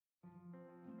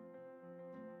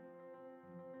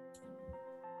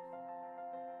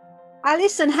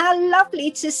Alison, how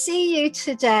lovely to see you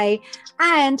today.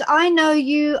 And I know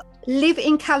you live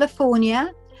in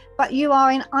California, but you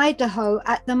are in Idaho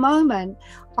at the moment.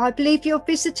 I believe you're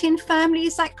visiting family,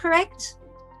 is that correct?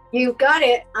 You got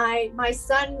it. My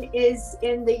son is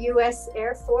in the U.S.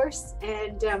 Air Force,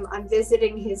 and I'm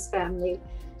visiting his family.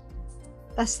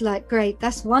 That's great.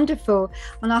 That's wonderful.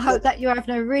 And I hope that you're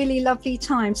having a really lovely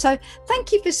time. So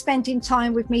thank you for spending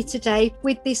time with me today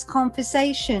with this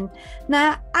conversation.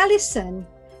 Now, Alison,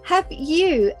 have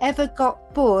you ever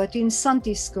got bored in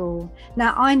Sunday school?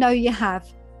 Now, I know you have.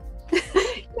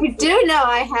 You do know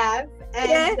I have.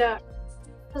 And Yeah.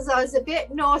 because I was a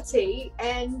bit naughty,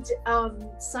 and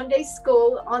Sunday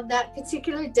school on that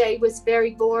particular day was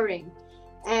very boring.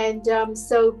 And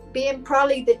so being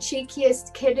probably the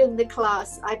cheekiest kid in the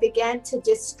class, I began to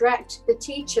distract the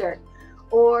teacher,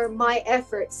 or my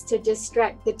efforts to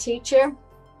distract the teacher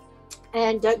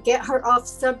and get her off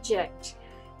subject.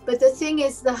 But the thing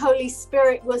is, the Holy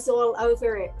Spirit was all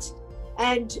over it.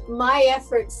 And my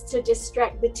efforts to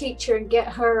distract the teacher and get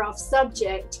her off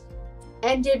subject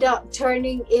ended up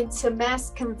turning into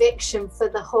mass conviction for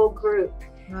the whole group.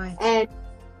 Right. And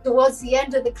towards the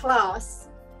end of the class,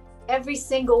 every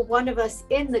single one of us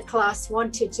in the class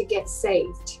wanted to get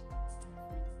saved.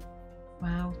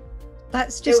 Wow.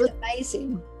 That's just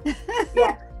amazing.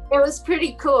 Yeah, it was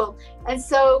pretty cool. And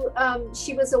so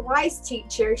she was a wise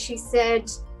teacher. She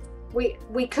said,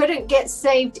 we couldn't get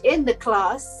saved in the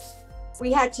class.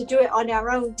 We had to do it on our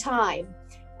own time.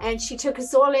 And she took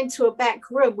us all into a back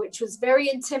room, which was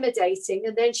very intimidating.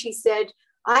 And then she said,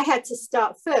 I had to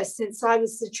start first, since I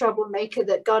was the troublemaker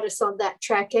that got us on that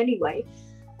track anyway.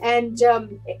 And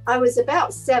I was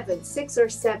about 6 or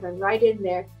 7, right in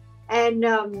there. And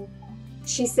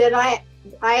she said, I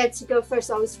had to go first.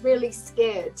 I was really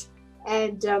scared.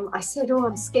 And I said, oh,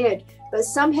 I'm scared. But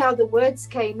somehow the words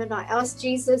came, and I asked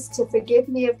Jesus to forgive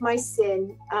me of my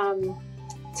sin,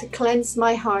 to cleanse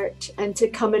my heart, and to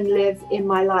come and live in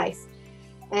my life.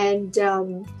 And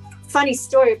funny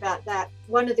story about that.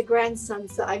 One of the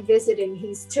grandsons that I'm visiting,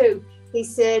 he's 2, he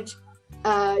said,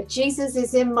 Jesus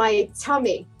is in my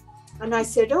tummy. And I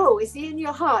said, oh, is he in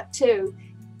your heart too?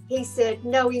 He said,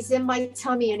 no, he's in my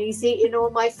tummy and he's eating all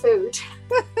my food.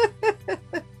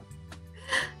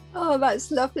 Oh, that's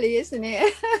lovely, isn't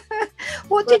it?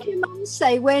 What did your mum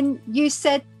say when you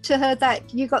said to her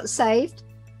that you got saved?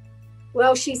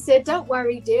 Well, she said, don't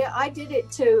worry, dear, I did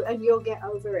it too, and you'll get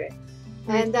over it.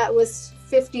 And that was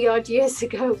 50 odd years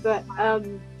ago, but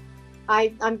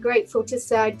I'm grateful to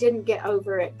say I didn't get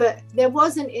over it. But there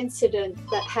was an incident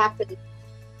that happened.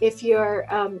 If you're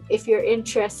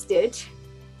interested,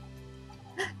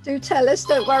 Do tell us.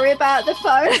 Don't worry about the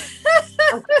phone.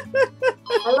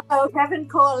 Hello, heaven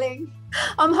calling.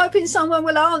 I'm hoping someone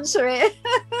will answer it.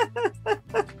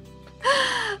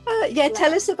 Yeah,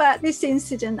 tell us about this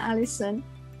incident, Alison.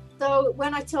 So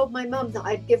when I told my mum that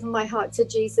I'd given my heart to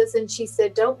Jesus, and she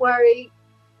said, don't worry,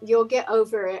 you'll get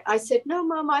over it. I said, no,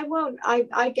 Mum, I won't.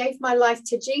 I gave my life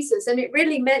to Jesus. And it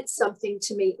really meant something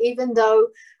to me, even though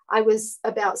I was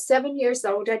about 7 years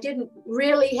old. I didn't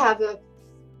really have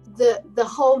the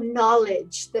whole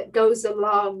knowledge that goes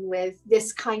along with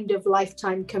this kind of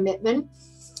lifetime commitment.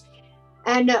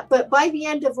 And but by the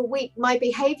end of a week, my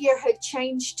behavior had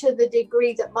changed to the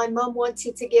degree that my mum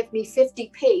wanted to give me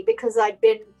 50p because I'd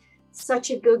been such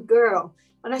a good girl.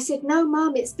 And I said, no,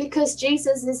 Mum, it's because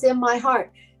Jesus is in my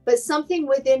heart. But something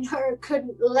within her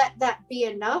couldn't let that be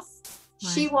enough.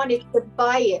 Right. She wanted to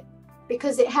buy it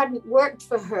because it hadn't worked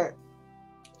for her.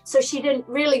 So she didn't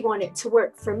really want it to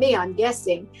work for me, I'm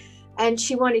guessing. And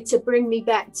she wanted to bring me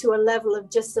back to a level of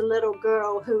just a little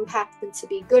girl who happened to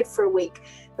be good for a week.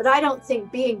 But I don't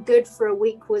think being good for a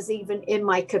week was even in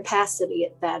my capacity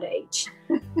at that age.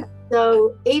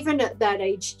 So even at that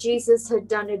age, Jesus had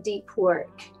done a deep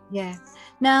work. Yeah.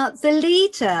 Now, the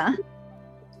leader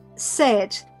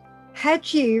said,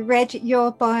 had you read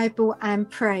your Bible and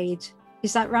prayed?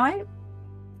 Is that right?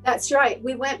 That's right.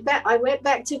 I went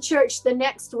back to church the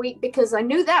next week because I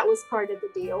knew that was part of the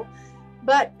deal.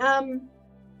 But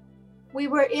we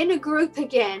were in a group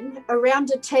again around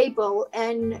a table,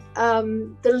 and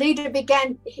the leader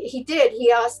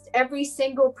he asked every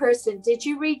single person, did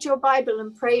you read your Bible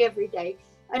and pray every day?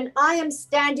 And I am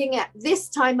standing this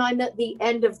time I'm at the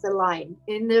end of the line.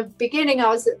 In the beginning, I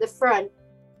was at the front.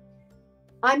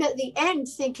 I'm at the end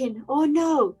thinking, oh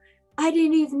no, I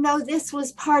didn't even know this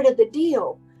was part of the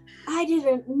deal. I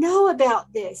didn't know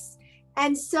about this.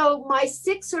 And so my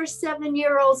 6 or 7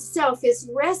 year old self is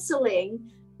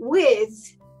wrestling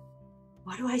with,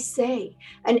 what do I say?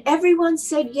 And everyone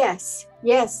said yes,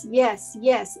 yes, yes,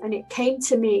 yes. And it came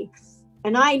to me,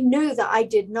 And I knew that I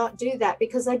did not do that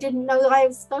because I didn't know that I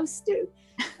was supposed to.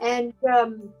 And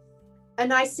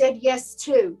I said yes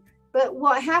too. But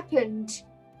what happened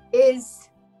is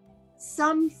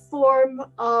some form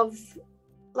of,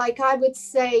 like I would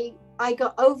say, I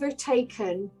got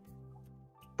overtaken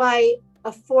by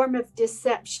a form of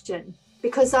deception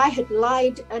because I had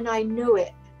lied and I knew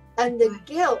it. And the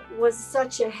guilt was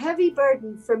such a heavy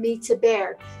burden for me to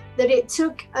bear that it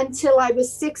took until I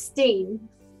was 16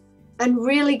 and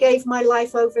really gave my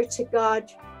life over to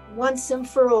God once and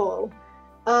for all,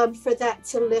 for that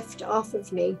to lift off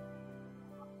of me.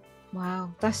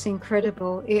 Wow, that's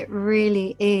incredible. It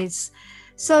really is.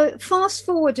 So fast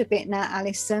forward a bit now,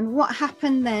 Allison. What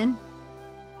happened then?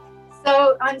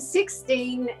 So I'm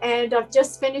 16 and I've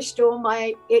just finished all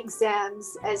my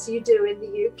exams, as you do in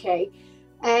the UK.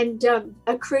 And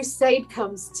a crusade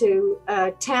comes to a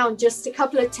town just a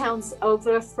couple of towns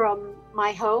over from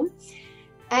my home.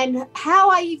 And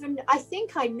how I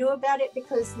think I knew about it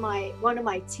because one of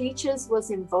my teachers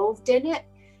was involved in it,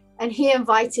 and he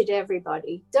invited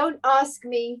everybody. Don't ask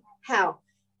me how.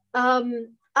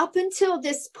 Up until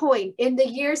this point, in the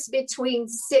years between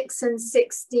 6 and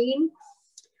 16,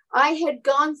 I had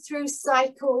gone through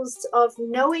cycles of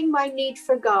knowing my need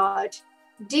for God,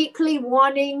 deeply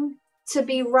wanting to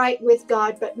be right with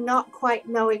God, but not quite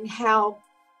knowing how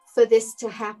for this to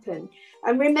happen.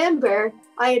 And remember,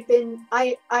 I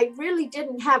really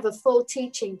didn't have a full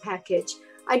teaching package.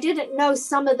 I didn't know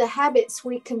some of the habits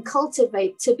we can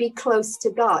cultivate to be close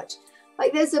to God.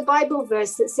 Like there's a Bible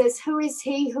verse that says, "Who is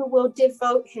he who will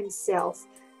devote himself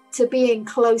to being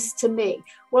close to me?"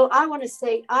 Well, I want to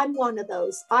say I'm one of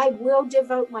those. I will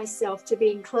devote myself to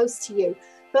being close to you.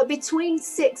 But between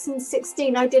 6 and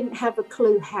 16, I didn't have a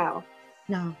clue how.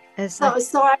 No.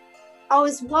 So I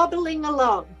was wobbling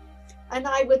along. And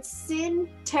I would sin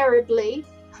terribly.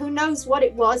 Who knows what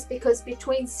it was, because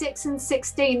between 6 and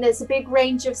 16, there's a big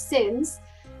range of sins.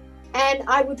 And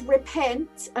I would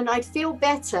repent and I'd feel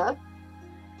better,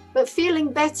 but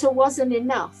feeling better wasn't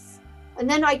enough. And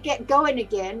then I'd get going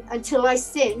again until I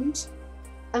sinned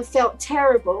and felt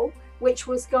terrible, which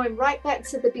was going right back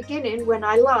to the beginning when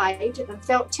I lied and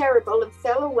felt terrible and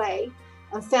fell away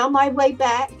and found my way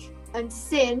back and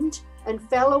sinned and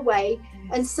fell away.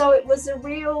 And so it was a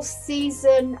real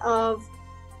season of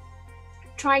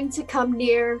trying to come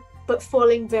near, but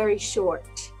falling very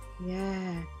short.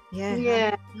 Yeah.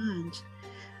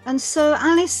 And so,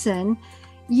 Allison,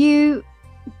 you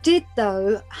did,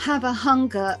 though, have a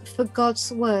hunger for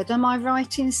God's word. Am I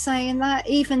right in saying that?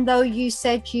 Even though you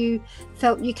said you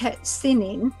felt you kept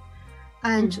sinning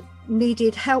and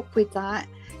needed help with that,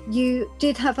 you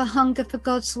did have a hunger for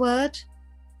God's word?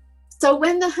 So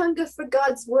when the hunger for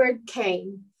God's word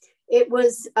came, it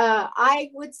was,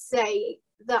 I would say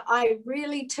that I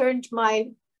really turned my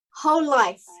whole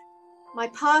life, my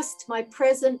past, my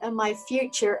present, and my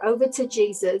future over to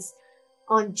Jesus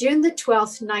on June the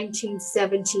 12th,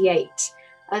 1978.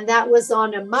 And that was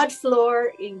on a mud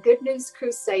floor in Good News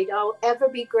Crusade. I'll ever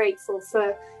be grateful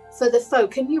for the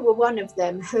folk, and you were one of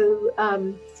them, who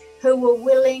were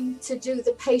willing to do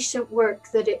the patient work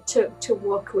that it took to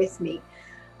walk with me.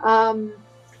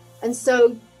 And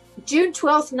so June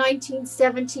 12th,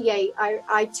 1978,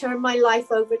 I turned my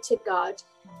life over to God.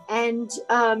 And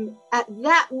at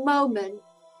that moment,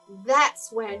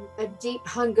 that's when a deep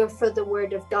hunger for the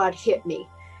word of God hit me.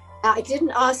 I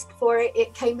didn't ask for it.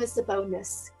 It came as a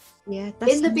bonus. Yeah.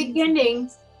 In the beginning,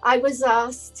 I was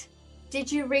asked,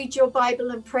 "Did you read your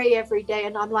Bible and pray every day?"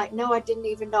 And I'm like, no, I didn't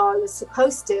even know I was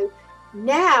supposed to.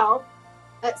 Now,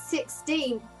 at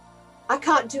 16, I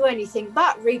can't do anything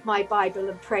but read my Bible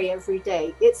and pray every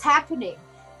day. It's happening,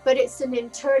 but it's an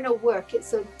internal work.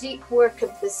 It's a deep work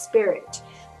of the Spirit.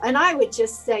 And I would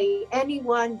just say,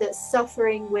 anyone that's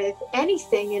suffering with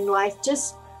anything in life,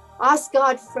 just ask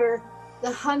God for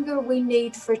the hunger we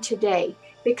need for today,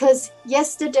 because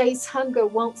yesterday's hunger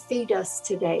won't feed us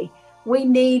today. We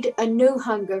need a new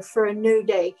hunger for a new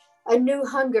day, a new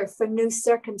hunger for new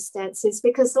circumstances,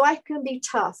 because life can be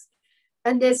tough.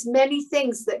 And there's many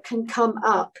things that can come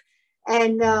up.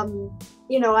 And,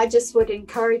 I just would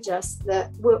encourage us that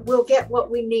we'll get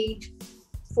what we need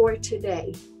for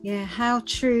today. Yeah, how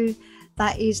true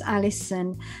that is,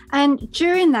 Allison. And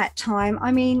during that time,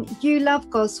 I mean, you love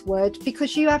God's word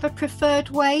because you have a preferred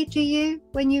way, do you,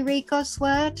 when you read God's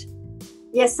word?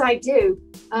 Yes, I do.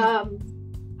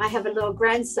 I have a little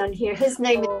grandson here. His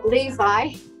name is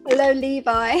Levi. Hello,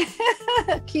 Levi.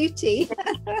 Cutie.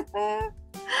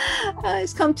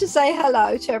 He's come to say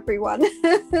hello to everyone.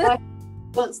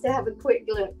 Wants to have a quick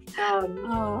look.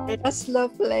 That's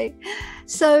lovely.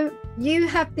 So you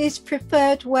have this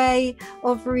preferred way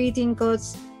of reading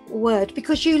God's word?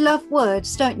 Because you love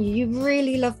words, don't you? You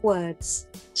really love words.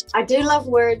 I do love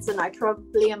words, and I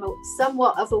probably am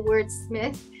somewhat of a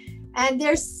wordsmith. And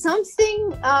there's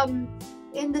something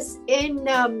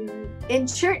in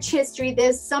church history,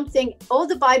 there's something, all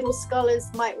the Bible scholars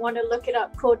might want to look it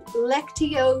up, called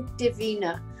Lectio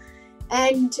Divina.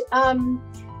 And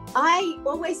I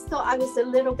always thought I was a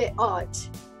little bit odd.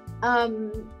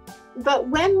 But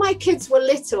when my kids were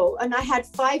little, and I had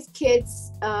 5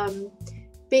 kids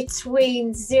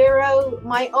between 0,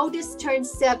 my oldest turned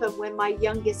 7 when my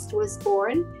youngest was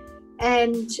born.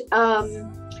 And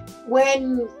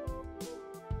when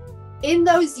in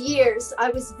those years, I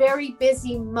was very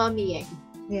busy mummying.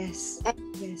 Yes,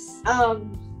 yes.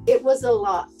 It was a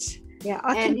lot. Yeah,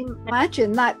 I can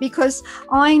imagine that, because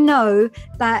I know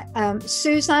that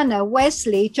Susanna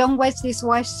Wesley, John Wesley's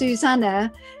wife,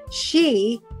 Susanna,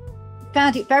 she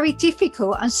found it very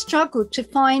difficult and struggled to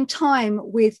find time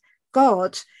with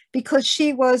God because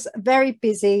she was a very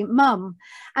busy mum.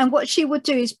 And what she would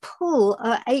do is pull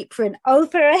her apron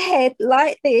over her head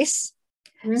like this,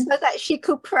 so that she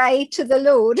could pray to the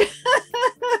Lord,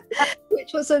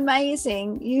 which was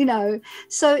amazing, you know.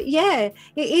 So yeah,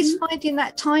 it is finding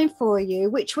that time for you,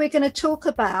 which we're going to talk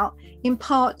about in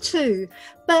part 2.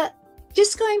 But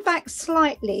just going back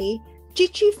slightly,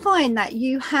 did you find that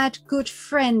you had good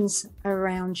friends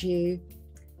around you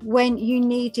when you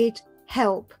needed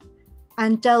help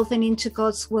and delving into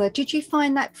God's word? Did you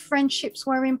find that friendships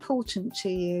were important to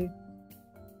you?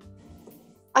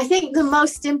 I think the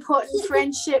most important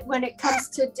friendship when it comes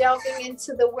to delving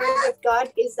into the Word of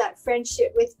God is that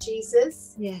friendship with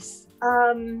Jesus. Yes.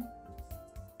 And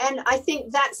I think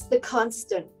that's the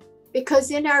constant,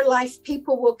 because in our life,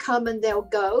 people will come and they'll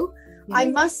go. Yeah. I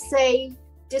must say,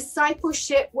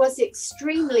 discipleship was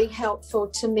extremely helpful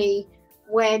to me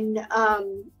when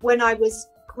I was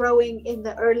growing in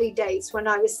the early days, when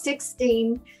I was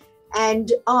 16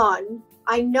 and on.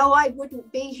 I know I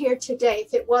wouldn't be here today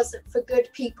if it wasn't for good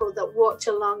people that walked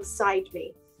alongside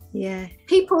me. Yeah.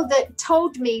 People that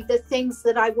told me the things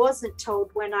that I wasn't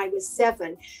told when I was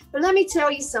 7. But let me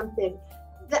tell you something,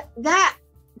 that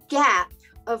gap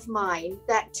of mine,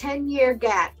 that 10-year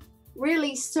gap,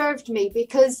 really served me,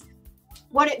 because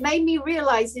what it made me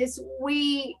realize is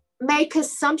we make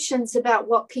assumptions about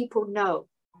what people know.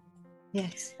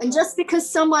 Yes. And just because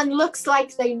someone looks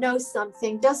like they know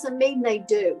something doesn't mean they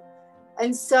do.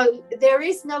 And so there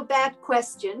is no bad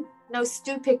question, no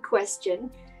stupid question,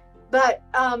 but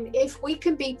if we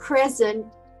can be present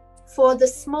for the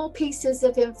small pieces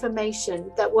of information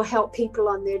that will help people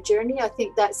on their journey, I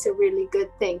think that's a really good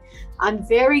thing. I'm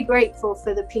very grateful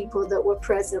for the people that were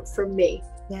present for me.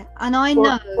 Yeah, and I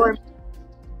know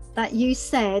that you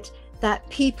said that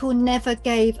people never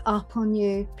gave up on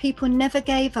you. People never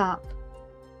gave up.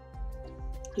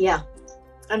 Yeah.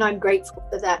 And I'm grateful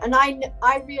for that. And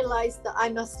I realized that I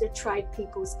must have tried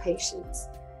people's patience.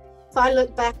 If I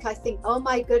look back, I think, oh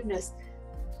my goodness,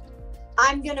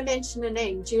 I'm going to mention a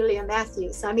name, Julia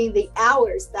Matthews. I mean, the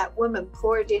hours that woman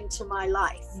poured into my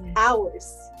life,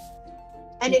 hours.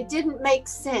 And it didn't make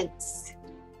sense.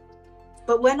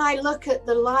 But when I look at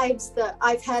the lives that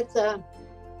I've had the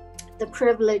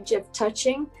privilege of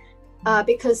touching,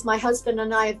 because my husband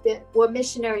and I were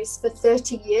missionaries for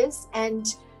 30 years,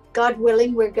 and God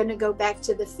willing, we're going to go back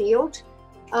to the field.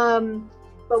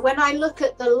 But when I look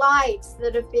at the lives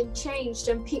that have been changed,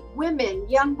 and women,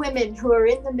 young women who are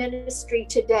in the ministry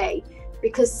today,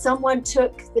 because someone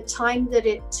took the time that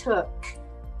it took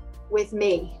with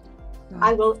me,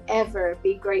 I will ever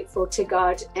be grateful to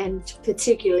God, and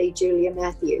particularly Julia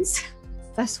Matthews.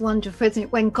 That's wonderful, isn't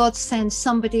it? When God sends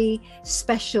somebody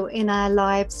special in our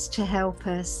lives to help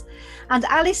us. And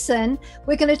Allison,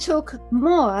 we're going to talk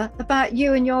more about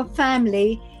you and your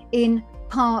family in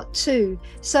part 2.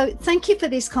 So thank you for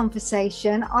this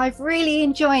conversation. I've really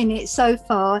enjoyed it so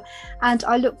far, and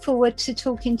I look forward to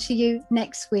talking to you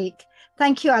next week.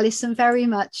 Thank you, Allison, very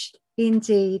much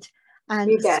indeed.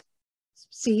 And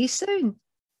see you soon.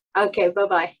 Okay,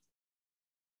 bye-bye.